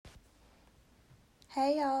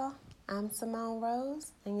Hey y'all, I'm Simone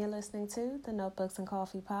Rose, and you're listening to the Notebooks and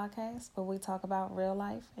Coffee podcast, where we talk about real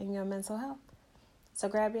life and your mental health. So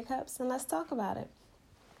grab your cups and let's talk about it.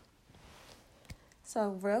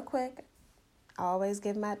 So real quick, I always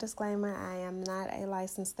give my disclaimer, I am not a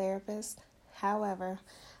licensed therapist. However,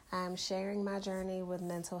 I am sharing my journey with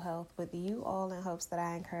mental health with you all in hopes that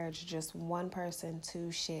I encourage just one person to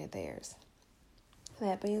share theirs.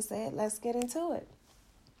 That being said, let's get into it.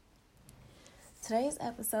 Today's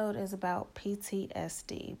episode is about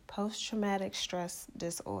PTSD, post-traumatic stress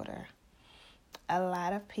disorder. A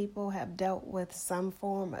lot of people have dealt with some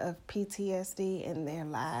form of PTSD in their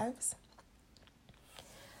lives.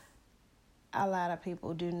 A lot of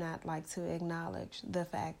people do not like to acknowledge the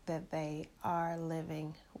fact that they are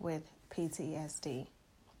living with PTSD.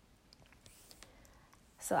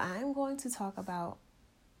 So I'm going to talk about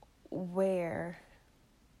where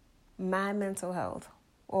my mental health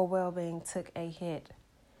or well-being took a hit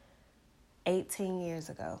 18 years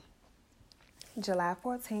ago. July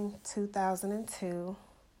 14, 2002,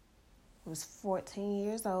 I was 14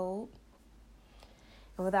 years old.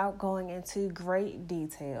 And without going into great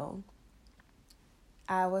detail,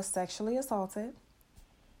 I was sexually assaulted.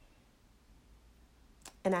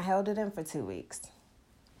 And I held it in for 2 weeks.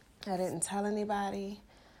 I didn't tell anybody.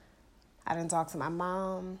 I didn't talk to my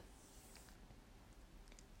mom.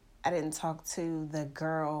 I didn't talk to the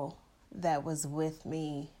girl that was with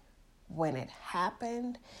me when it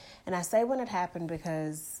happened. And I say when it happened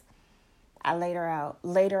because I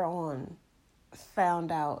later on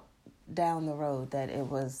found out down the road that it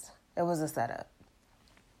was a setup.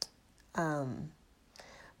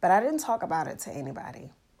 But I didn't talk about it to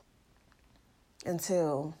anybody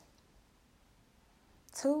until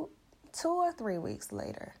two or 3 weeks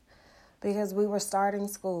later, because we were starting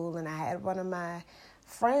school and I had one of my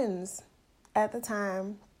friends at the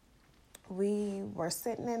time. We were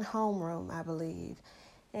sitting in homeroom, I believe,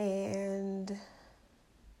 and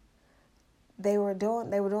they were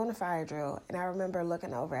doing a fire drill, and I remember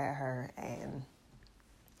looking over at her, and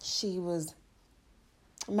she was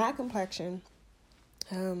my complexion,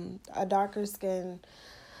 a darker skinned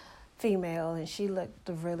female, and she looked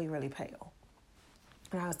really, really pale.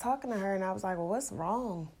 And I was talking to her, and I was like, well, what's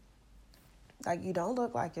wrong? Like, you don't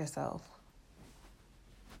look like yourself.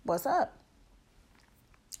 What's up?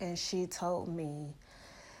 And she told me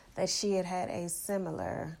that she had a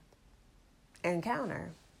similar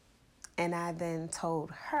encounter. And I then told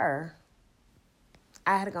her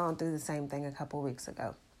I had gone through the same thing a couple weeks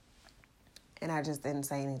ago. And I just didn't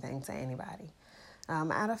say anything to anybody.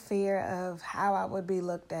 Out of fear of how I would be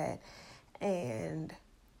looked at. And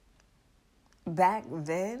back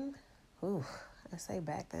then, I say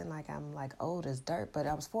back then like I'm like old as dirt, but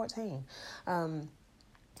I was 14.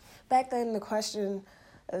 Back then, the question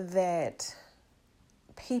that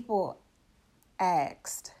people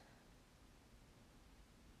asked,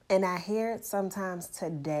 and I hear it sometimes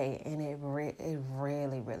today, and it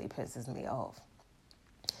really, really pisses me off.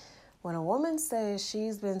 When a woman says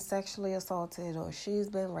she's been sexually assaulted or she's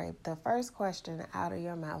been raped, the first question out of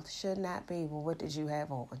your mouth should not be, well, what did you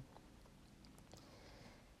have on?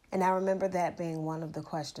 And I remember that being one of the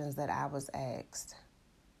questions that I was asked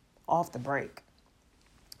off the break.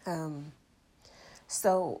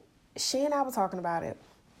 So she and I were talking about it,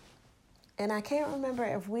 and I can't remember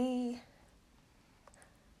if we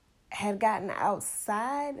had gotten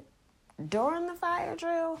outside during the fire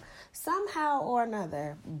drill. Somehow or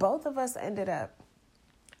another, both of us ended up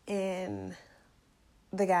in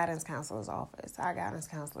the guidance counselor's office. Our guidance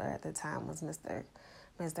counselor at the time was Mr.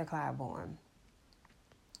 Clybourne.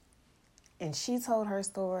 And she told her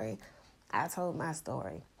story. I told my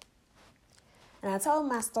story. And I told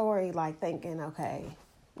my story like thinking, okay,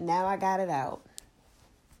 now I got it out.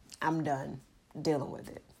 I'm done dealing with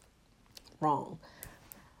it. Wrong.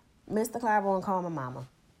 Mr. Clybourne called my mama.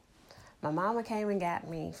 My mama came and got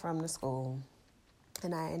me from the school.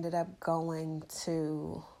 And I ended up going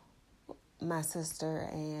to my sister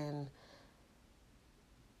and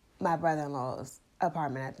my brother-in-law's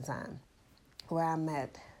apartment at the time, where I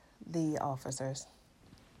met the officers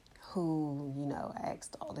who,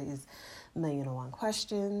 asked all these 1,000,001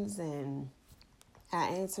 questions, and I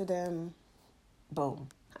answered them. Boom,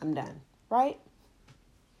 I'm done. Right?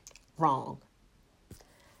 Wrong.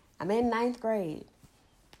 I'm in 9th grade.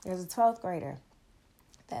 There's a 12th grader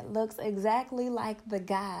that looks exactly like the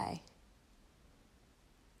guy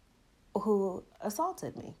who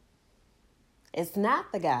assaulted me. It's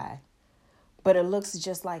not the guy, but it looks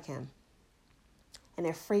just like him. And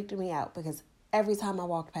it freaked me out because every time I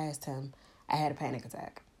walked past him, I had a panic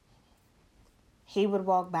attack. He would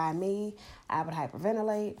walk by me, I would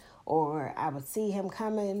hyperventilate, or I would see him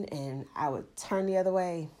coming and I would turn the other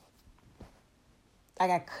way.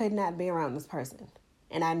 Like I could not be around this person.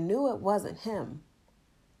 And I knew it wasn't him.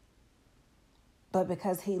 But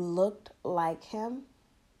because he looked like him,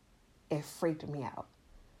 it freaked me out.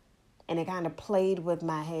 And it kind of played with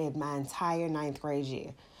my head my entire 9th grade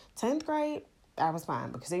year. 10th grade, I was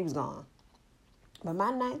fine because he was gone. But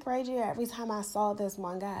my 9th grade year, every time I saw this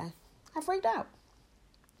one guy, I freaked out.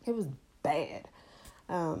 It was bad.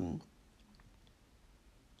 And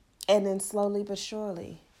then slowly but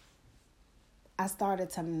surely, I started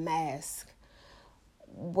to mask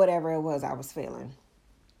whatever it was I was feeling.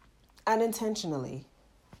 Unintentionally.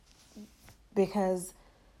 Because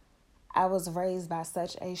I was raised by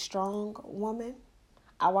such a strong woman.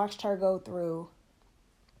 I watched her go through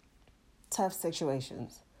tough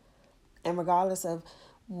situations. And regardless of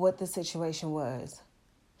what the situation was,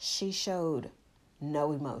 she showed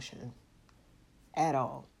no emotion at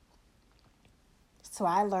all. So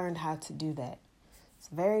I learned how to do that. It's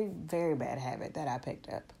a very, very bad habit that I picked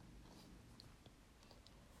up.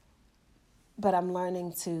 But I'm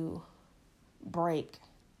learning to break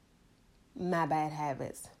my bad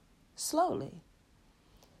habits slowly.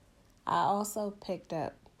 I also picked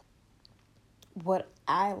up what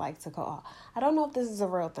I like to call, I don't know if this is a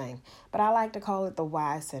real thing, but I like to call it the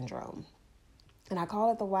why syndrome. And I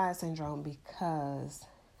call it the why syndrome because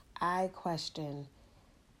I question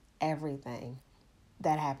everything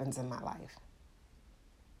that happens in my life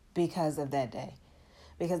because of that day.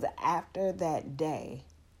 Because after that day,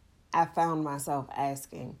 I found myself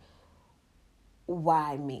asking,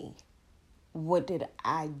 why me? What did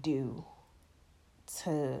I do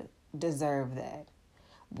to deserve that?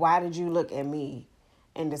 Why did you look at me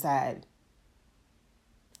and decide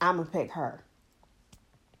I'm going to pick her?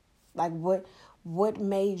 Like, what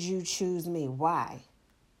made you choose me? Why?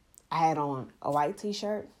 I had on a white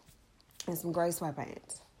t-shirt and some gray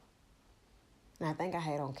sweatpants. And I think I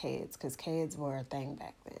had on Keds because Keds were a thing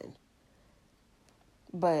back then.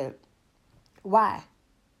 But why?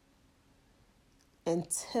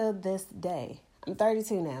 Until this day, I'm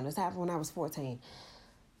 32 now. This happened when I was 14.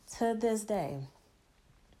 To this day,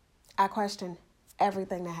 I question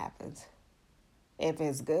everything that happens. If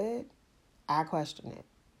it's good, I question it.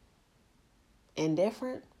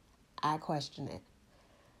 Indifferent, I question it.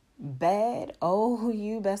 Bad, oh,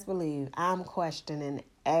 you best believe I'm questioning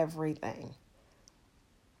everything.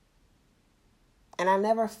 And I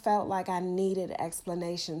never felt like I needed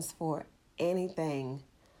explanations for anything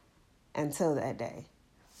until that day.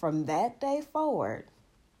 From that day forward,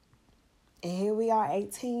 and here we are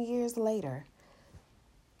 18 years later,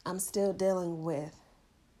 I'm still dealing with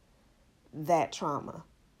that trauma.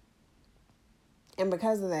 And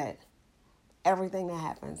because of that, everything that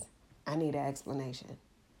happens, I need an explanation.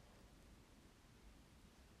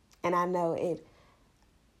 And I know it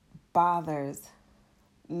bothers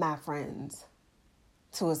my friends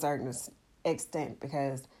to a certain extent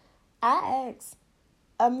because I ask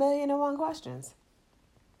 1,000,001 questions.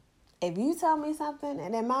 If you tell me something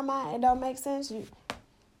and in my mind it don't make sense, you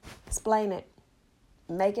explain it.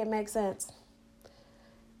 Make it make sense.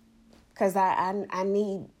 Because I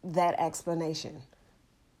need that explanation.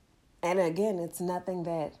 And again, it's nothing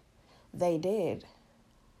that they did.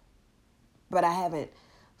 But I haven't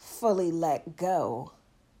fully let go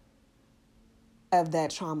of that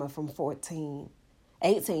trauma from 18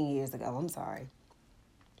 years ago. I'm sorry.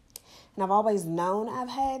 And I've always known I've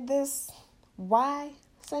had this why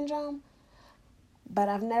syndrome, but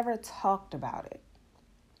I've never talked about it.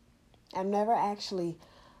 I've never actually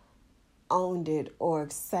owned it or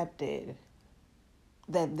accepted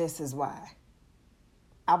that this is why.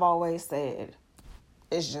 I've always said,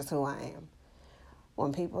 it's just who I am.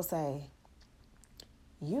 When people say,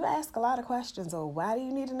 you ask a lot of questions, or why do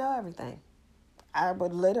you need to know everything? I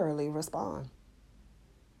would literally respond,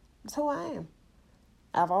 it's who I am.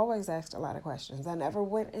 I've always asked a lot of questions. I never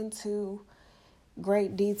went into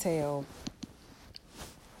great detail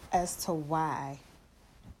as to why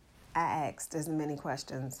I asked as many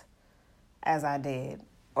questions as I did,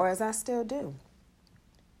 or as I still do.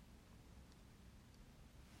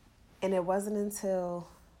 And it wasn't until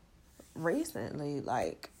recently,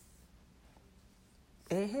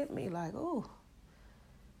 it hit me like, ooh,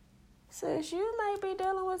 sis, you may be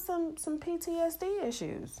dealing with some PTSD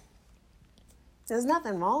issues. There's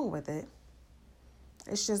nothing wrong with it.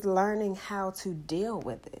 It's just learning how to deal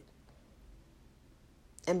with it.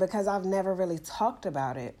 And because I've never really talked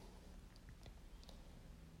about it,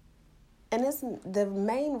 and it's the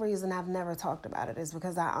main reason I've never talked about it is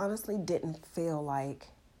because I honestly didn't feel like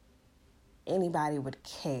anybody would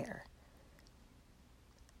care.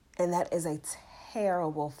 And that is a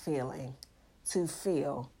terrible feeling to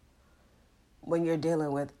feel when you're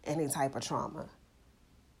dealing with any type of trauma,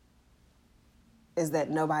 is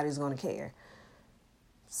that nobody's going to care.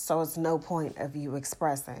 So it's no point of you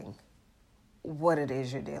expressing what it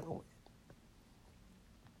is you're dealing with.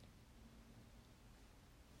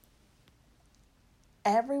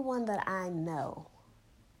 Everyone that I know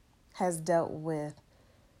has dealt with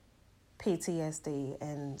PTSD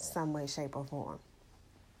in some way, shape, or form.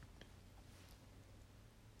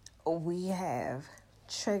 We have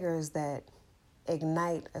triggers that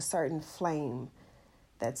ignite a certain flame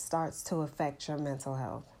that starts to affect your mental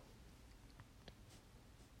health.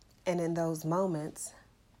 And in those moments,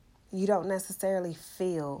 you don't necessarily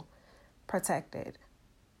feel protected.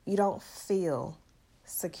 You don't feel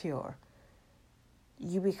secure.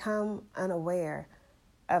 You become unaware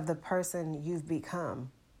of the person you've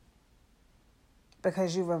become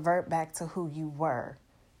because you revert back to who you were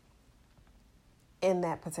in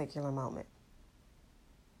that particular moment.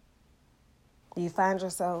 You find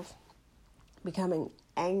yourself becoming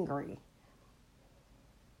angry.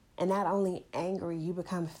 And not only angry, you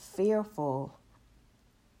become fearful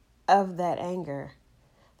of that anger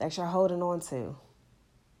that you're holding on to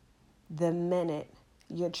the minute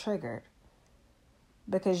you're triggered,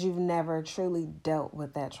 because you've never truly dealt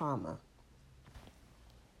with that trauma.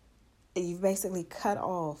 You've basically cut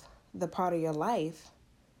off the part of your life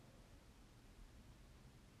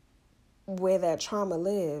where that trauma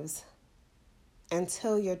lives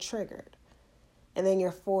until you're triggered. And then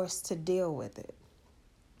you're forced to deal with it.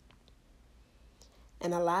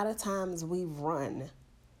 And a lot of times we run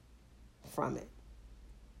from it.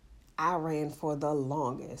 I ran for the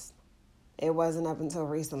longest. It wasn't up until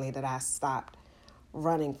recently that I stopped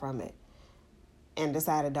running from it and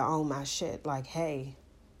decided to own my shit. Like, hey,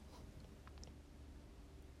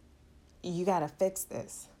 you got to fix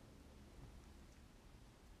this.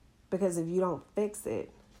 Because if you don't fix it,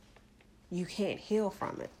 you can't heal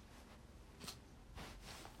from it.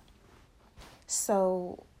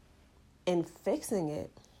 So in fixing it,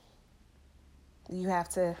 you have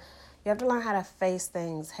to learn how to face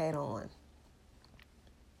things head on.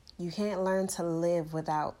 You can't learn to live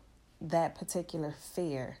without that particular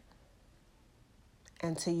fear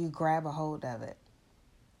until you grab a hold of it.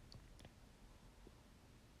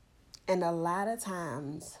 And a lot of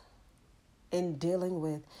times in dealing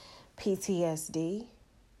with PTSD,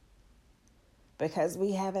 because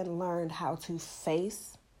we haven't learned how to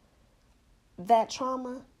face that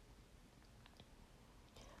trauma,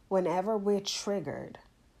 whenever we're triggered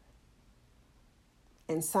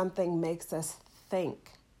and something makes us think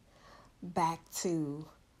back to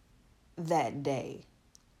that day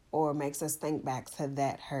or makes us think back to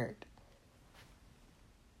that hurt,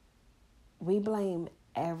 we blame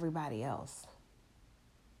everybody else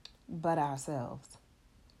but ourselves.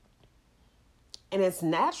 And it's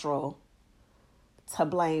natural to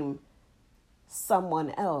blame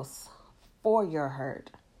someone else for your hurt,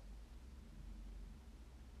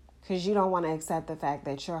 because you don't want to accept the fact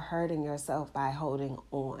that you're hurting yourself by holding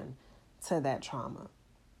on to that trauma.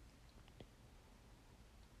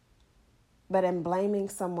 But in blaming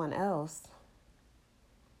someone else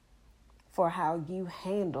for how you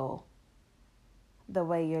handle the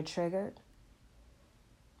way you're triggered,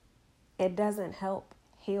 it doesn't help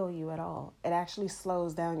heal you at all. It actually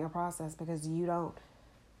slows down your process because you don't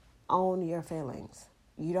own your feelings.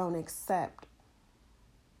 You don't accept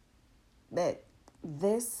that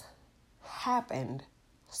this happened,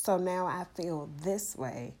 so now I feel this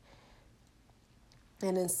way.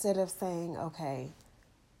 And instead of saying, okay,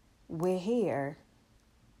 we're here,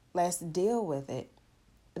 let's deal with it,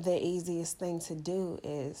 the easiest thing to do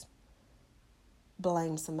is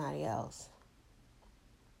blame somebody else.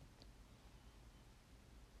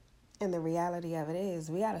 And the reality of it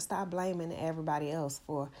is, we got to stop blaming everybody else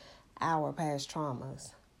for our past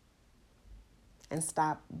traumas and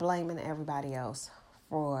stop blaming everybody else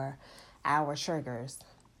for our triggers.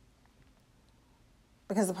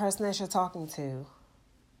 Because the person that you're talking to,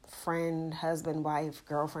 friend, husband, wife,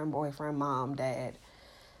 girlfriend, boyfriend, mom, dad,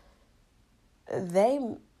 they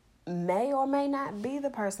may or may not be the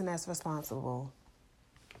person that's responsible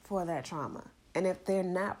for that trauma. And if they're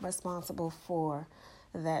not responsible for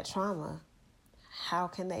that trauma, how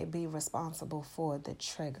can they be responsible for the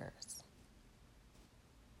triggers?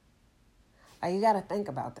 You got to think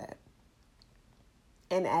about that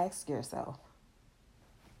and ask yourself.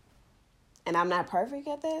 And I'm not perfect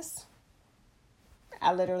at this.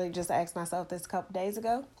 I literally just asked myself this a couple days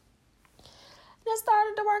ago. And it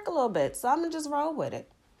started to work a little bit, so I'm going to just roll with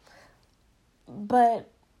it.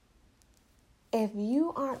 But if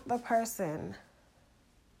you aren't the person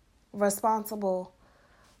responsible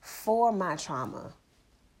for my trauma.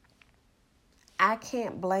 I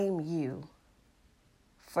can't blame you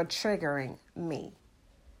for triggering me.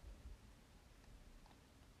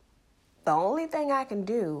 The only thing I can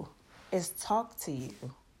do is talk to you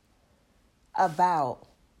about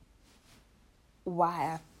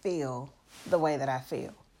why I feel the way that I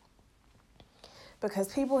feel.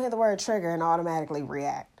 Because people hear the word trigger and automatically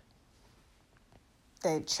react.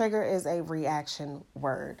 That trigger is a reaction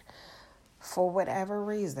word. For whatever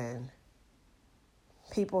reason,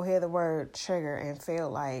 people hear the word trigger and feel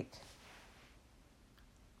like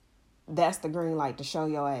that's the green light to show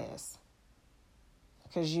your ass.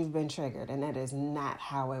 Because you've been triggered, and that is not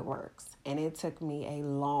how it works. And it took me a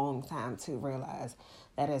long time to realize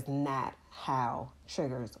that is not how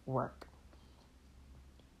triggers work.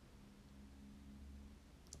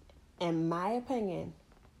 In my opinion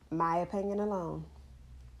alone,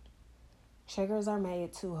 triggers are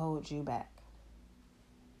made to hold you back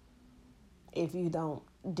if you don't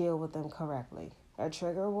deal with them correctly. A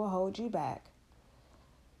trigger will hold you back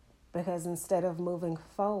because instead of moving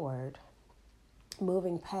forward,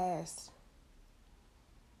 moving past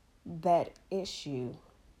that issue,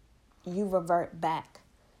 you revert back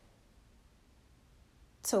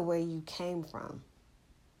to where you came from.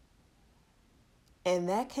 And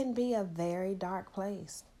that can be a very dark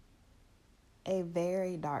place. A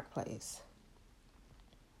very dark place.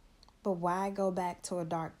 But why go back to a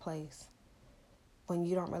dark place when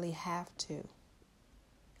you don't really have to?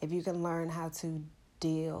 If you can learn how to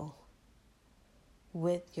deal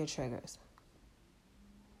with your triggers.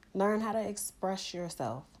 Learn how to express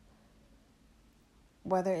yourself,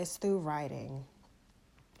 whether it's through writing,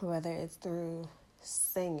 whether it's through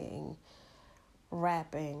singing,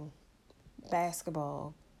 rapping,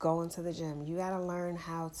 basketball, going to the gym. You got to learn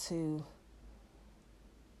how to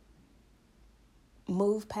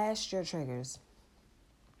move past your triggers,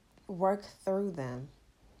 work through them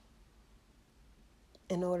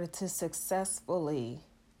in order to successfully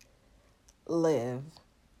live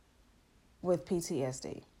with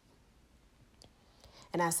PTSD.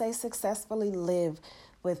 And I say successfully live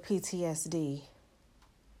with PTSD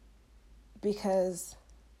because,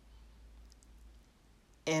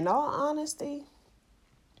 in all honesty,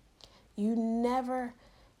 you never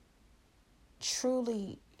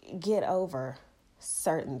truly get over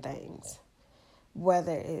certain things,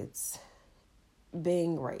 whether it's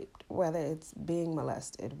being raped, whether it's being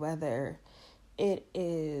molested, whether it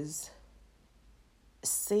is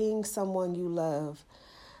seeing someone you love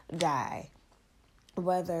die,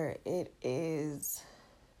 whether it is,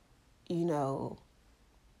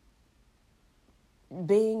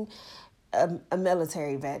 being a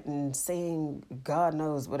military vet and seeing God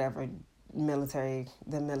knows whatever the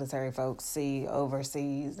military folks see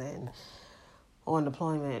overseas and on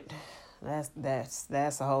deployment. That's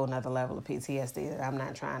a whole nother level of PTSD that I'm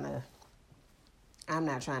not trying to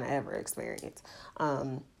ever experience.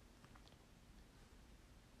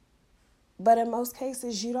 But in most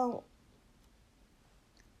cases, you don't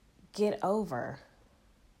get over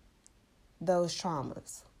those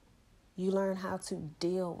traumas. You learn how to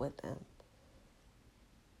deal with them.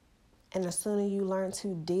 And the sooner you learn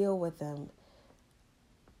to deal with them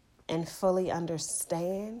and fully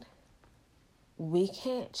understand, we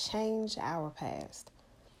can't change our past.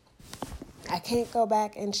 I can't go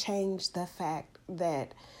back and change the fact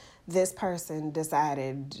that this person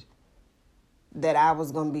decided that I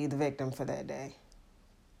was going to be the victim for that day.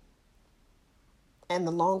 And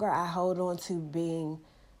the longer I hold on to being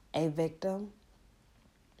a victim,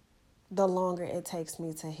 the longer it takes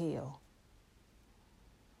me to heal.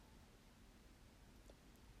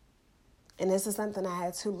 And this is something I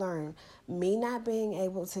had to learn. Me not being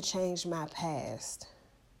able to change my past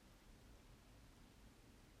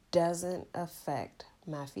doesn't affect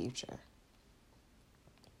my future.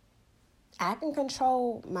 I can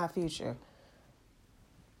control my future,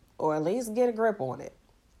 or at least get a grip on it.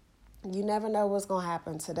 You never know what's going to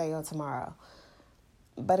happen today or tomorrow.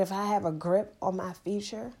 But if I have a grip on my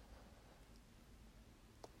future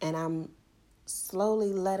and I'm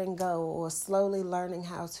slowly letting go or slowly learning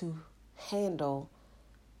how to handle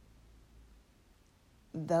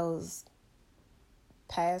those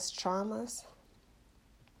past traumas,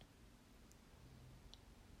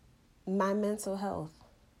 my mental health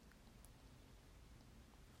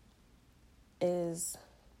is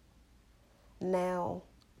now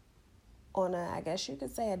on a, I guess you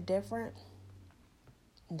could say, a different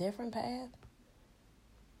path.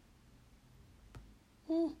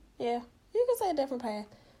 Yeah, you could say a different path.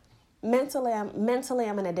 Mentally,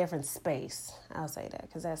 I'm in a different space. I'll say that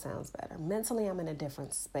because that sounds better. Mentally, I'm in a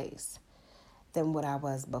different space. than what I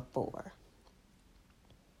was before.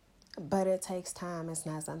 But it takes time. It's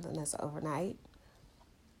not something that's overnight.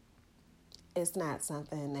 It's not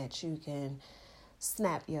something that you can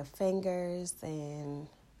snap your fingers and,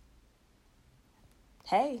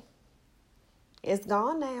 hey, it's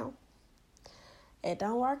gone now. It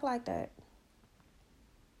don't work like that.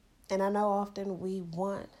 And I know often we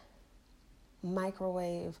want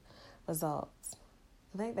microwave results.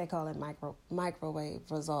 I think they call it microwave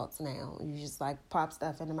results now. You just like pop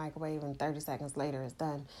stuff in the microwave and 30 seconds later it's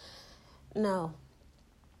done. No.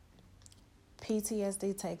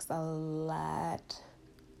 PTSD takes a lot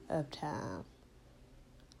of time.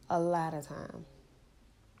 A lot of time.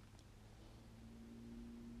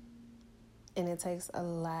 And it takes a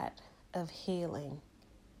lot of healing.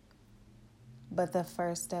 But the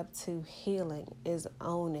first step to healing is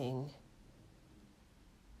owning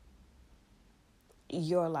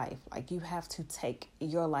your life. Like, you have to take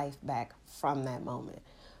your life back from that moment,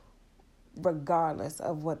 regardless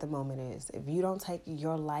of what the moment is. If you don't take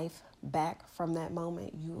your life back from that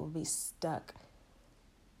moment, you will be stuck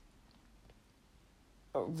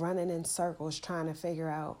running in circles trying to figure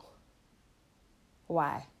out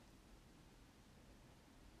why.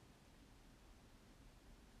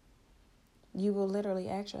 You will literally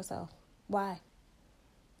ask yourself, why?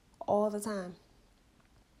 All the time.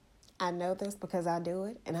 I know this because I do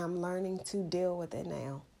it, and I'm learning to deal with it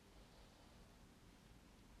now.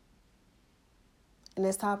 And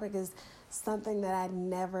this topic is something that I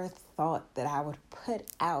never thought that I would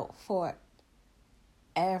put out for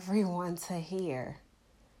everyone to hear.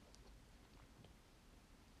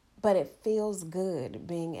 But it feels good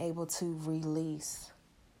being able to release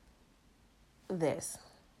this,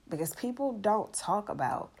 because people don't talk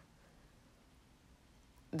about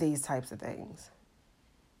these types of things.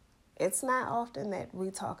 It's not often that we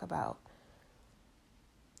talk about,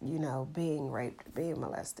 being raped, being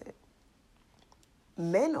molested.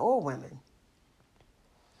 Men or women.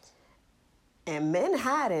 And men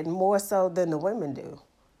hide it more so than the women do.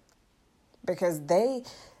 Because they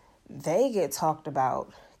get talked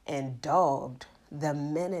about and dogged the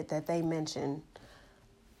minute that they mention,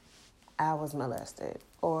 I was molested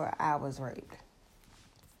or I was raped.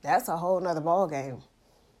 That's a whole nother ballgame.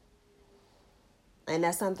 And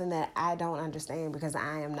that's something that I don't understand because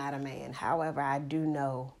I am not a man. However, I do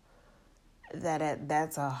know that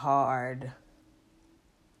that's a hard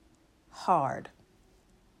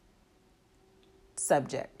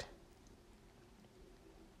subject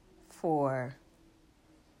for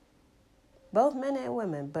both men and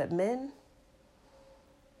women. But men,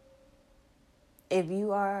 if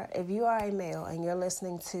you are a male and you're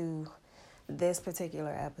listening to this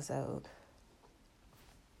particular episode,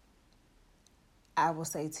 I will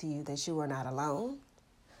say to you that you are not alone.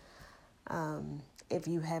 If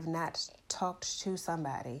you have not talked to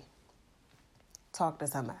somebody, talk to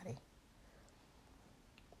somebody.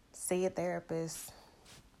 See a therapist.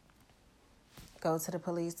 Go to the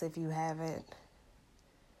police if you haven't.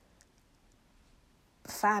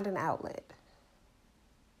 Find an outlet.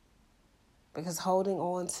 Because holding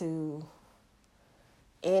on to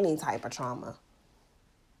any type of trauma,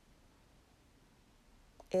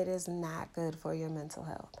 it is not good for your mental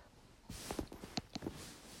health.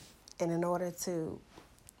 And in order to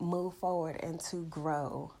move forward and to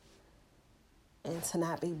grow and to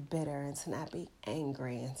not be bitter and to not be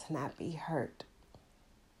angry and to not be hurt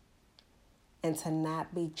and to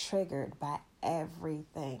not be triggered by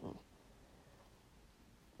everything.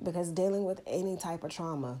 Because dealing with any type of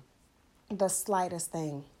trauma, the slightest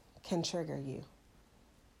thing can trigger you.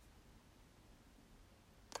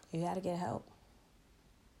 You got to get help.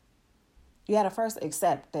 You got to first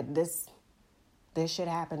accept that this shit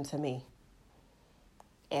happened to me.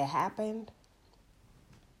 It happened.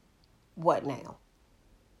 What now?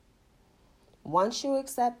 Once you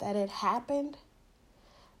accept that it happened,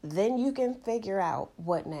 then you can figure out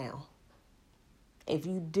what now. If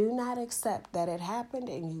you do not accept that it happened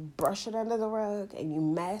and you brush it under the rug and you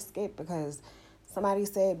mask it because somebody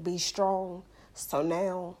said be strong, so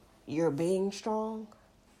now you're being strong,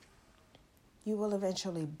 you will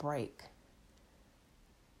eventually break.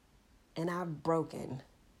 And I've broken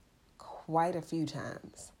quite a few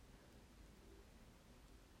times.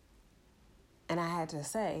 And I had to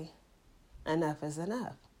say, enough is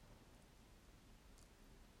enough.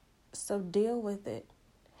 So deal with it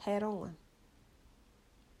head on.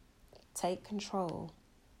 Take control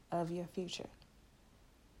of your future.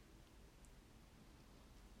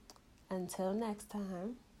 Until next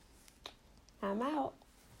time, I'm out.